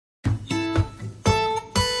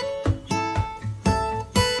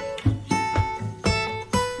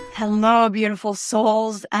Hello, beautiful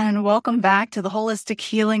souls, and welcome back to the Holistic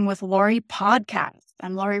Healing with Lori podcast.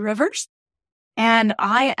 I'm Lori Rivers, and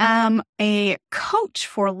I am a coach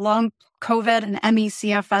for long COVID and ME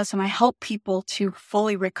CFS, and I help people to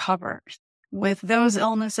fully recover with those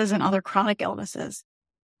illnesses and other chronic illnesses.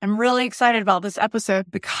 I'm really excited about this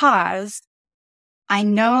episode because I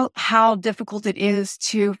know how difficult it is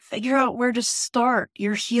to figure out where to start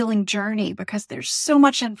your healing journey because there's so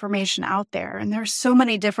much information out there and there's so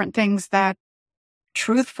many different things that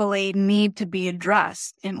truthfully need to be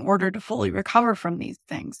addressed in order to fully recover from these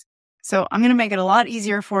things. So I'm going to make it a lot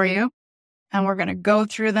easier for you, and we're going to go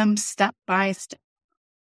through them step by step.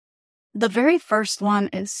 The very first one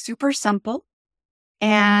is super simple,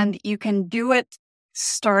 and you can do it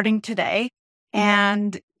starting today.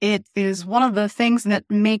 And it is one of the things that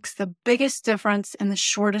makes the biggest difference in the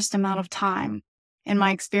shortest amount of time in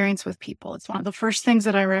my experience with people. It's one of the first things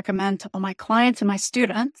that I recommend to all my clients and my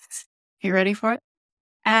students. You ready for it?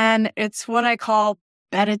 And it's what I call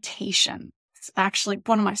meditation. It's actually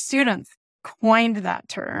one of my students coined that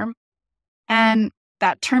term. And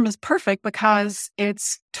that term is perfect because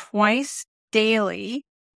it's twice daily,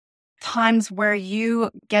 times where you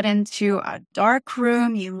get into a dark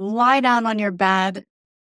room, you lie down on your bed,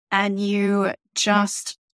 and you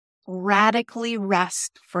just radically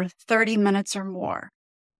rest for 30 minutes or more.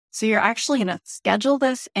 So you're actually going to schedule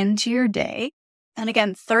this into your day. And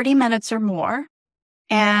again, 30 minutes or more.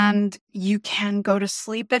 And you can go to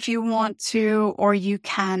sleep if you want to, or you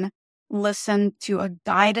can listen to a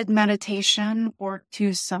guided meditation or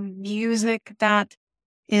to some music that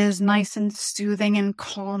is nice and soothing and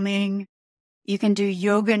calming. You can do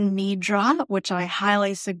yoga nidra, which I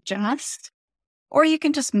highly suggest, or you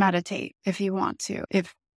can just meditate if you want to,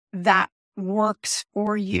 if that works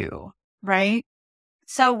for you, right?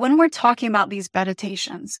 So when we're talking about these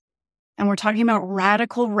meditations and we're talking about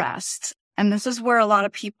radical rest, and this is where a lot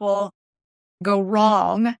of people go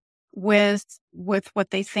wrong with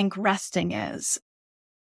what they think resting is.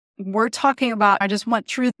 We're talking about, I just went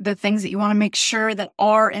through the things that you want to make sure that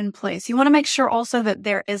are in place. You want to make sure also that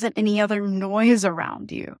there isn't any other noise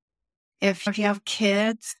around you. If you have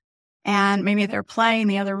kids and maybe they're playing in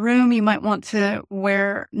the other room, you might want to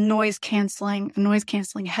wear a noise canceling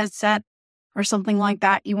headset or something like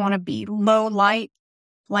that. You want to be low light,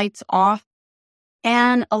 lights off.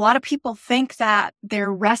 And a lot of people think that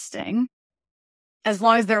they're resting as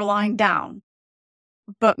long as they're lying down,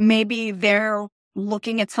 but maybe they're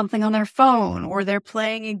looking at something on their phone or they're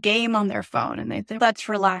playing a game on their phone and they think that's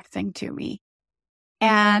relaxing to me.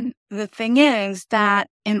 And the thing is that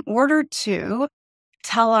in order to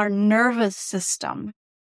tell our nervous system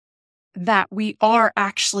that we are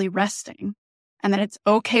actually resting and that it's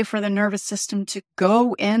okay for the nervous system to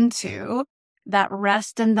go into that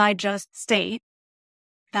rest and digest state,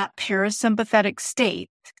 that parasympathetic state,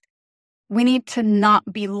 we need to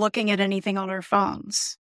not be looking at anything on our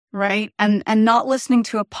phones. Right? And not listening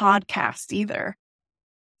to a podcast either.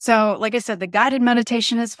 So like I said, the guided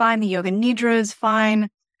meditation is fine. The yoga nidra is fine.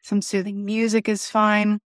 Some soothing music is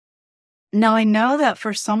fine. Now I know that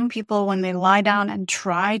for some people, when they lie down and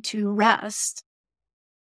try to rest,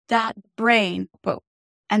 that brain,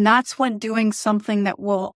 and that's when doing something that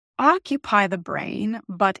will occupy the brain,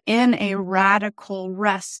 but in a radical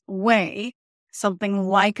rest way, something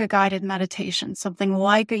like a guided meditation, something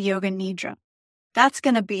like a yoga nidra. That's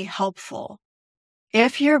going to be helpful.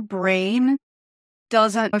 If your brain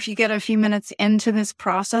if you get a few minutes into this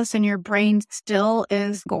process and your brain still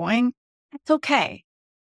is going, it's okay.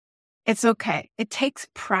 It's okay. It takes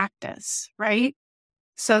practice, right?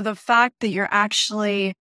 So the fact that you're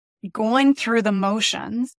actually going through the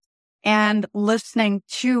motions and listening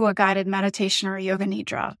to a guided meditation or a yoga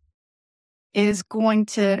nidra is going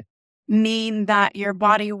to mean that your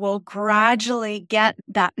body will gradually get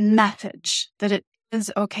that message that it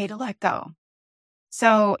is okay to let go.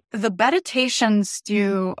 So the meditations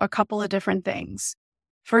do a couple of different things.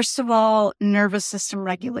 First of all, nervous system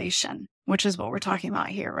regulation, which is what we're talking about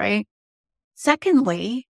here, right?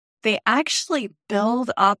 Secondly, they actually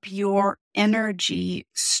build up your energy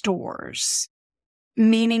stores,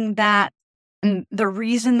 meaning that, and the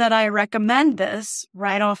reason that I recommend this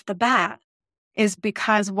right off the bat is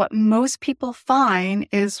because what most people find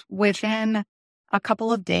is within a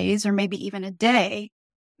couple of days or maybe even a day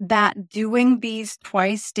that doing these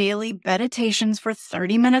twice daily meditations for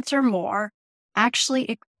 30 minutes or more actually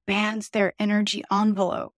expands their energy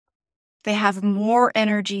envelope. They have more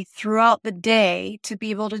energy throughout the day to be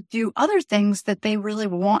able to do other things that they really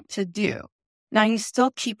want to do. Now, you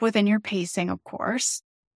still keep within your pacing, of course,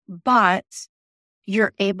 but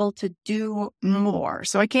you're able to do more.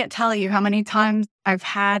 So I can't tell you how many times I've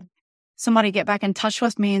had somebody get back in touch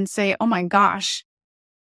with me and say, oh my gosh,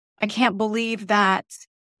 I can't believe that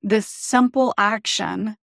this simple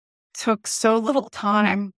action took so little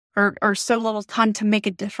time or so little time to make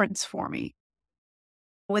a difference for me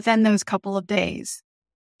within those couple of days.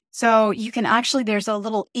 So you can actually, there's a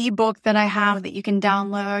little ebook that I have that you can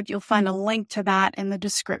download. You'll find a link to that in the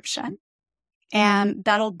description. And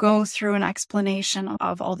that'll go through an explanation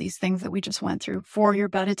of all these things that we just went through for your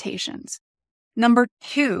meditations. Number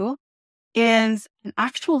 2 is an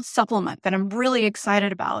actual supplement that I'm really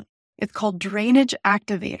excited about. It's called Drainage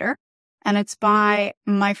Activator, and it's by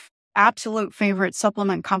my absolute favorite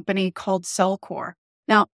supplement company called Cellcore.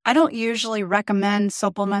 Now, I don't usually recommend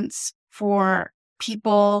supplements for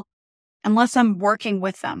people unless I'm working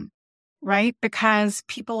with them, right? Because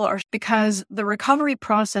the recovery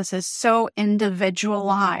process is so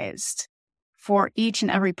individualized for each and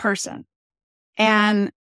every person.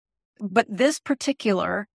 But this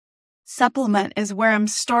particular supplement is where I'm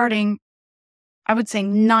starting, I would say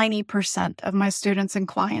 90% of my students and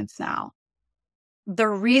clients now. The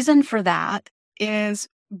reason for that is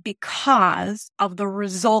because of the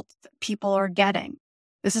results that people are getting.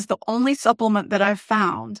 This is the only supplement that I've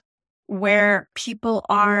found where people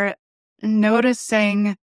are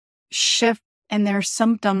noticing shift in their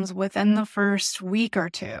symptoms within the first week or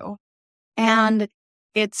two. And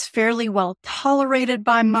it's fairly well tolerated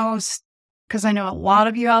by most, because I know a lot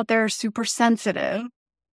of you out there are super sensitive.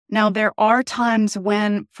 Now, there are times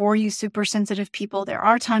when, for you super sensitive people, there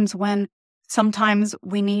are times when sometimes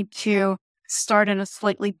we need to start in a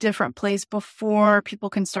slightly different place before people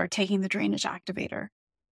can start taking the drainage activator.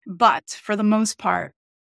 But for the most part,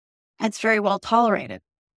 it's very well tolerated.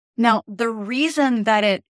 Now, the reason that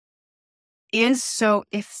it is so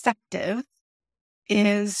effective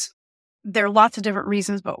is there are lots of different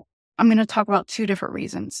reasons, but I'm going to talk about 2 different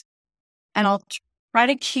reasons. And I'll try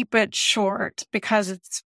to keep it short because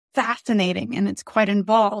it's fascinating and it's quite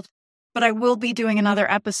involved. But I will be doing another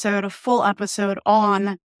episode, a full episode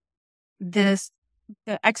on this.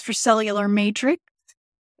 The extracellular matrix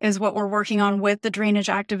is what we're working on with the drainage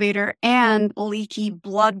activator, and leaky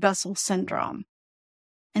blood vessel syndrome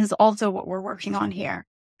is also what we're working on here.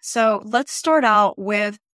 So let's start out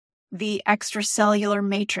with the extracellular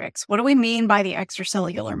matrix. What do we mean by the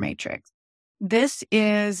extracellular matrix? This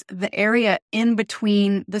is the area in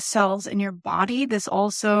between the cells in your body. This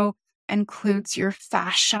also includes your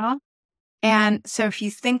fascia. And so if you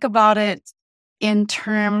think about it in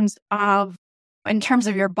terms of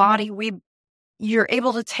your body, you're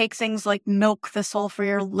able to take things like milk thistle for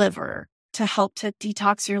your liver to help to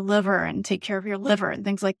detox your liver and take care of your liver and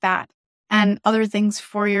things like that. And other things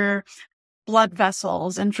for your blood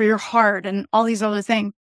vessels and for your heart and all these other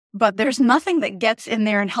things. But there's nothing that gets in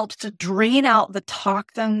there and helps to drain out the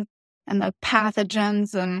toxins and the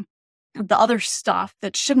pathogens and the other stuff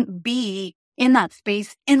that shouldn't be in that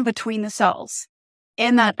space in between the cells,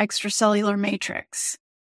 in that extracellular matrix,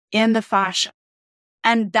 in the fascia.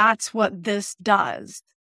 And that's what this does.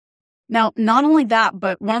 Now, not only that,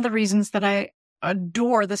 but one of the reasons that I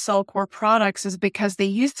adore the Cellcore products is because they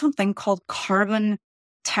use something called carbon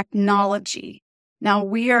technology. Now,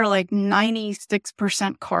 we are like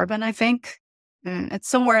 96% carbon, I think. It's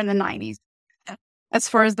somewhere in the 90s as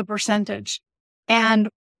far as the percentage. And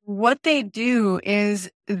what they do is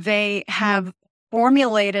they have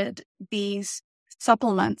formulated these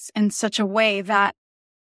supplements in such a way that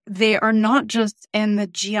they are not just in the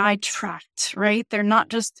GI tract, right? They're not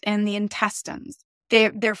just in the intestines.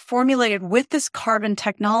 They're formulated with this carbon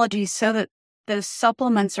technology so that the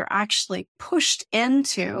supplements are actually pushed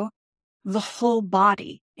into the whole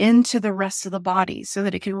body, into the rest of the body, so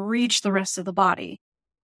that it can reach the rest of the body.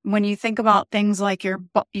 When you think about things like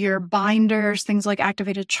your binders, things like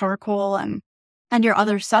activated charcoal and your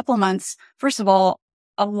other supplements, first of all,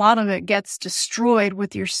 a lot of it gets destroyed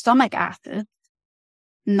with your stomach acid.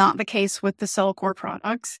 Not the case with the Cellcore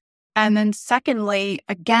products. And then secondly,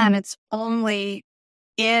 again, it's only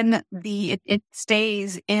it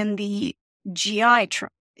stays in the GI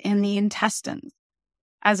tract, in the intestines,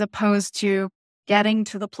 as opposed to getting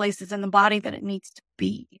to the places in the body that it needs to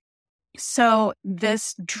be. So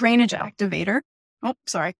this drainage activator,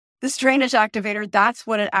 that's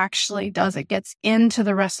what it actually does. It gets into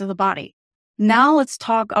the rest of the body. Now let's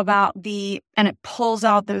talk about and it pulls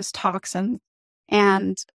out those toxins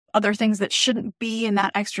and other things that shouldn't be in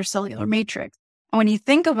that extracellular matrix. And when you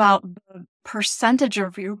think about the percentage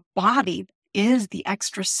of your body is the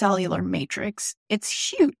extracellular matrix,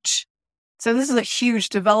 it's huge. So this is a huge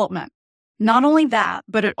development. Not only that,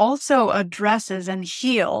 but it also addresses and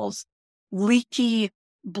heals leaky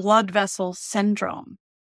blood vessel syndrome.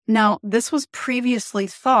 Now, this was previously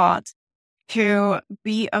thought to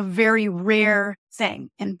be a very rare thing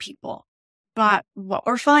in people. But what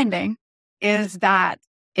we're finding is that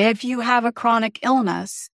if you have a chronic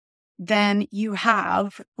illness, then you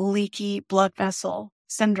have leaky blood vessel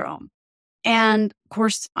syndrome. And of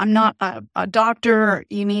course, I'm not a doctor.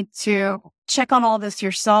 You need to check on all this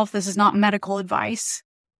yourself. This is not medical advice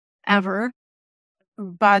ever,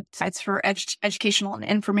 but it's for educational and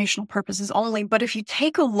informational purposes only. But if you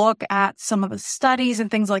take a look at some of the studies and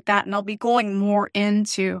things like that, and I'll be going more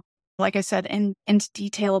into, like I said, into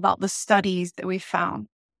detail about the studies that we found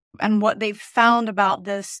and what they've found about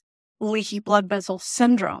this leaky blood vessel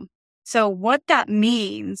syndrome. So what that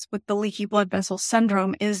means with the leaky blood vessel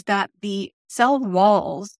syndrome is that the cell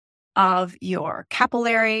walls of your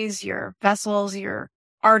capillaries, your vessels, your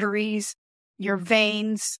arteries, your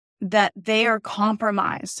veins, that they are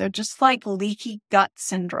compromised. So just like leaky gut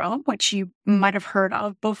syndrome, which you might have heard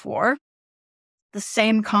of before, the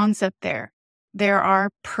same concept there. There are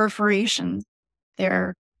perforations, there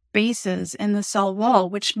are bases in the cell wall,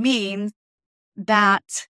 which means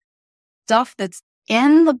that stuff that's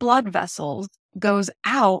in the blood vessels goes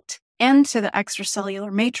out into the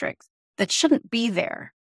extracellular matrix that shouldn't be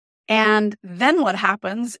there. And then what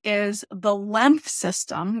happens is the lymph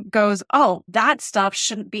system goes, oh, that stuff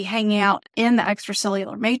shouldn't be hanging out in the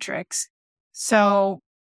extracellular matrix, so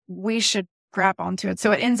we should grab onto it.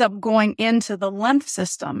 So it ends up going into the lymph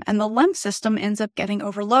system, and the lymph system ends up getting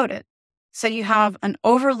overloaded. So you have an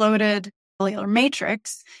overloaded cellular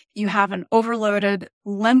matrix, you have an overloaded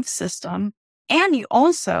lymph system, and you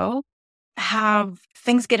also have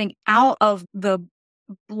things getting out of the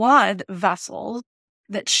blood vessels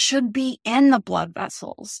that should be in the blood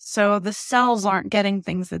vessels. So the cells aren't getting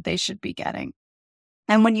things that they should be getting.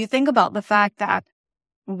 And when you think about the fact that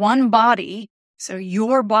one body, so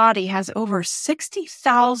your body has over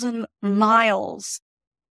 60,000 miles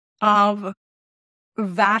of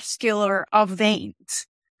veins,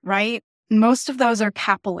 right? Most of those are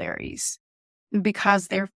capillaries because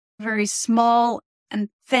they're very small and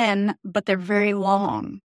thin, but they're very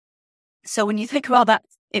long. So when you think about that,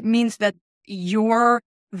 it means that your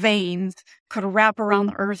veins could wrap around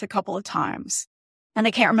the earth a couple of times. And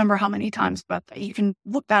I can't remember how many times, but you can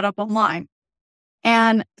look that up online.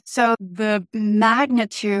 And so the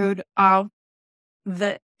magnitude of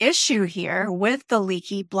the issue here with the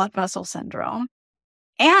leaky blood vessel syndrome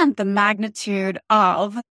and the magnitude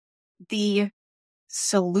of the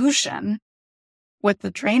solution with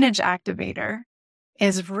the drainage activator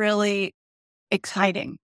is really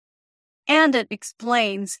exciting. And it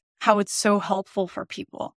explains how it's so helpful for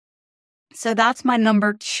people. So that's my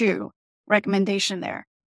number 2 recommendation there.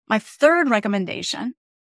 My third recommendation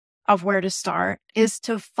of where to start is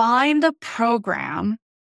to find a program,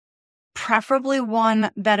 preferably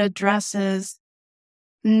one that addresses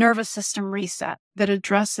nervous system reset, that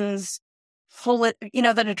addresses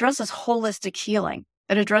holistic healing,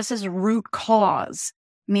 that addresses root cause,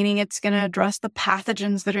 meaning it's going to address the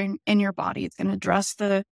pathogens that are in your body. It's going to address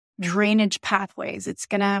the drainage pathways. It's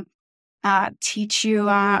going to teach you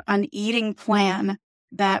an eating plan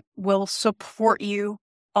that will support you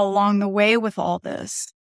along the way with all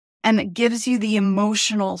this. And it gives you the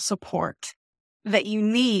emotional support that you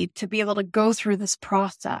need to be able to go through this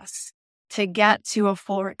process to get to a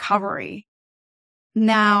full recovery.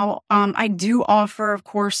 Now, I do offer, of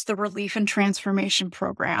course, the Relief and Transformation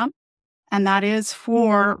Program, and that is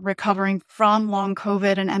for recovering from long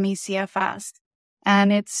COVID and ME/CFS.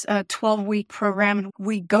 And it's a 12-week program, and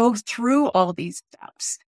we go through all these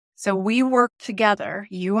steps. So we work together,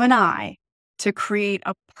 you and I, to create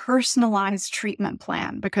a personalized treatment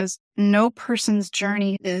plan because no person's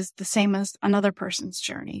journey is the same as another person's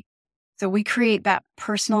journey. So we create that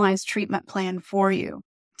personalized treatment plan for you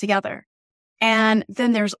together. And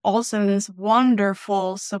then there's also this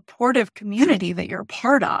wonderful supportive community that you're a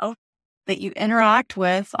part of, that you interact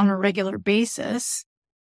with on a regular basis.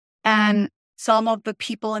 And some of the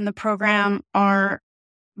people in the program are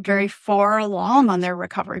very far along on their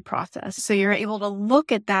recovery process. So you're able to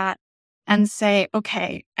look at that and say,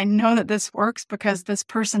 okay, I know that this works because this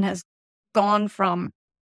person has gone from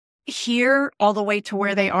here all the way to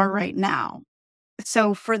where they are right now.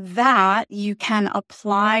 So for that, you can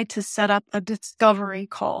apply to set up a discovery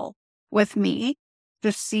call with me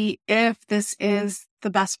to see if this is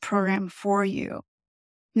the best program for you.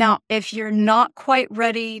 Now, if you're not quite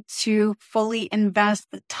ready to fully invest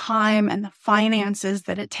the time and the finances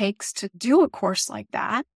that it takes to do a course like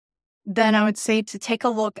that, then I would say to take a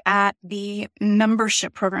look at the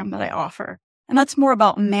membership program that I offer. And that's more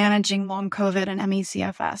about managing long COVID and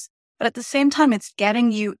ME/CFS. But at the same time, it's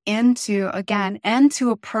getting you into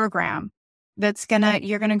a program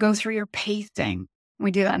you're going to go through your pacing.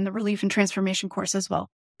 We do that in the Relief and Transformation course as well.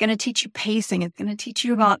 Going to teach you pacing. It's going to teach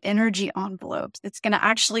you about energy envelopes. It's going to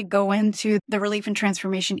actually go into the Relief and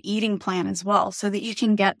Transformation eating plan as well so that you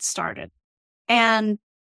can get started. And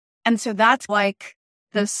so that's like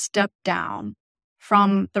the step down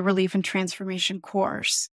from the Relief and Transformation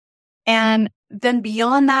course. And then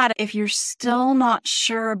beyond that, if you're still not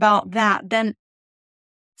sure about that, then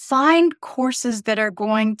find courses that are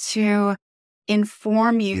going to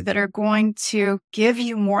inform you, that are going to give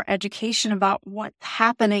you more education about what's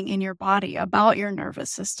happening in your body, about your nervous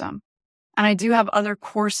system. And I do have other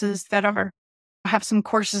courses I have some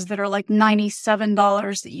courses that are like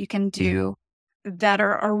 $97 that you can do that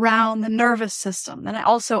are around the nervous system. Then I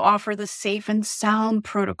also offer the Safe and Sound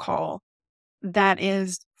protocol that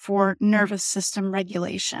is for nervous system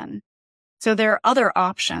regulation. So there are other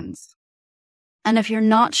options. And if you're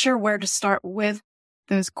not sure where to start with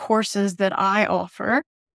those courses that I offer,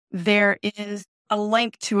 there is a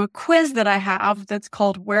link to a quiz that I have that's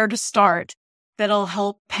called Where to Start that'll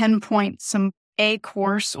help pinpoint a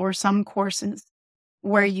course or some courses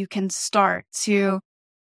where you can start to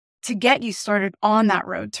get you started on that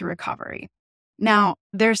road to recovery. Now,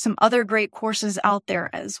 there's some other great courses out there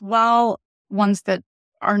as well, ones that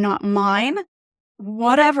are not mine.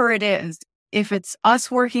 Whatever it is, if it's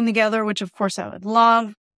us working together, which of course I would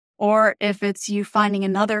love, or if it's you finding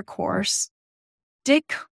another course,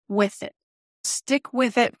 stick with it. Stick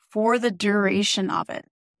with it for the duration of it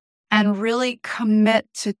and really commit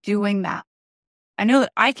to doing that. I know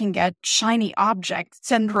that I can get shiny object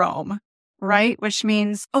syndrome, right? Which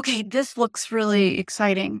means, okay, this looks really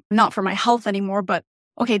exciting, not for my health anymore, but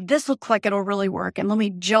okay, this looks like it'll really work. And let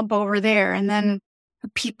me jump over there. And then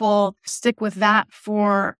people stick with that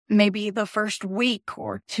for maybe the first week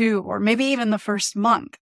or two, or maybe even the first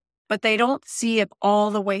month. But they don't see it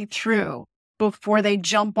all the way through before they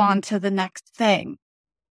jump on to the next thing.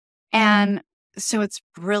 And so it's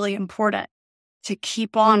really important to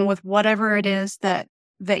keep on with whatever it is that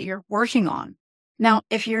you're working on. Now,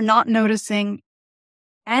 if you're not noticing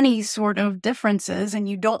any sort of differences and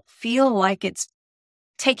you don't feel like it's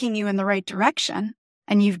taking you in the right direction,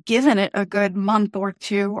 and you've given it a good month or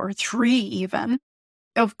 2 or 3 even,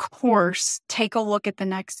 of course, take a look at the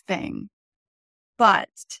next thing. But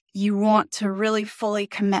you want to really fully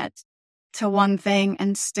commit to one thing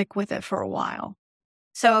and stick with it for a while.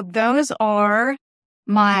 So those are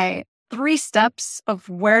my 3 steps of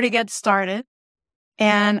where to get started.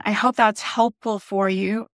 And I hope that's helpful for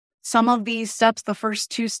you. Some of these steps, the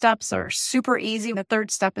first 2 steps are super easy. The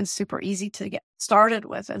 3rd step is super easy to get started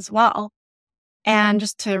with as well. And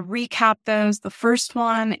just to recap those, the first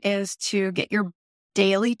one is to get your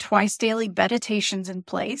twice daily meditations in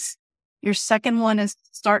place. Your second one is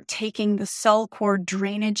start taking the cell core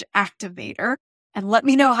drainage activator, and let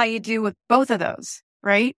me know how you do with both of those,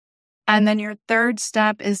 right? And then your 3rd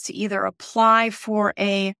step is to either apply for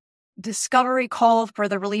a discovery call for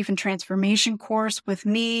the Relief and Transformation course with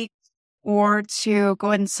me, or to go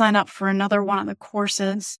ahead and sign up for another one of the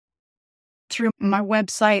courses through my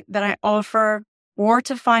website that I offer, or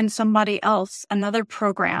to find somebody else, another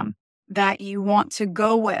program that you want to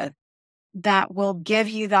go with that will give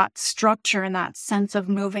you that structure and that sense of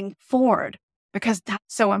moving forward, because that's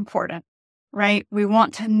so important, right? We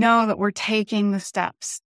want to know that we're taking the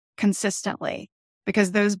steps consistently,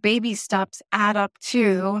 because those baby steps add up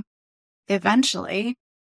to eventually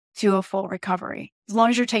to a full recovery, as long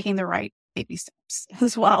as you're taking the right baby steps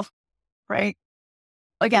as well, right?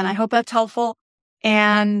 Again, I hope that's helpful,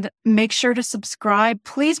 and make sure to subscribe.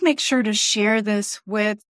 Please make sure to share this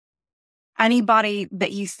with anybody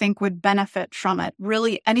that you think would benefit from it.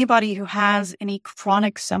 Really, anybody who has any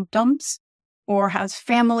chronic symptoms or has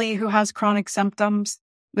family who has chronic symptoms,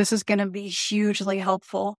 this is going to be hugely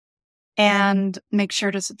helpful. And make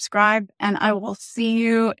sure to subscribe. And I will see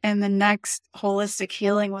you in the next Holistic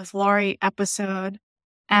Healing with Laurie episode.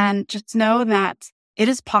 And just know that it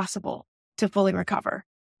is possible to fully recover.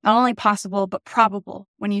 Not only possible, but probable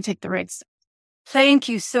when you take the right steps. Thank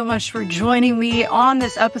you so much for joining me on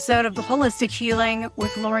this episode of the Holistic Healing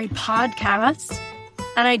with Laurie podcast.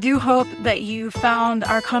 And I do hope that you found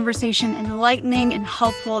our conversation enlightening and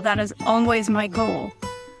helpful. That is always my goal.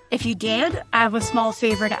 If you did, I have a small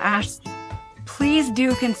favor to ask. Please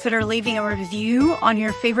do consider leaving a review on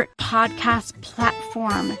your favorite podcast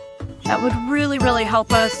platform. That would really, really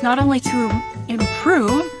help us, not only to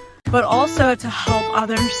improve, but also to help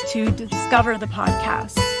others to discover the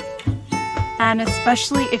podcast. And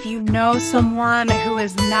especially if you know someone who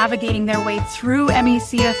is navigating their way through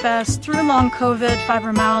ME/CFS, through long COVID,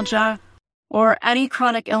 fibromyalgia, or any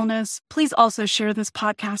chronic illness, please also share this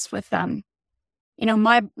podcast with them.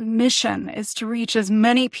 my mission is to reach as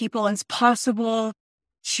many people as possible,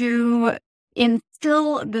 to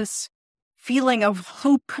instill this feeling of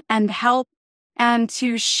hope and help, and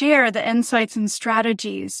to share the insights and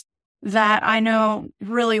strategies that I know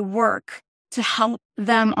really work to help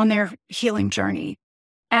them on their healing journey.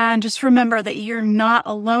 And just remember that you're not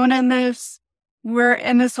alone in this. We're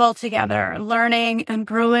in this all together, learning and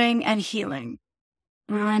growing and healing.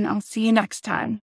 And I'll see you next time.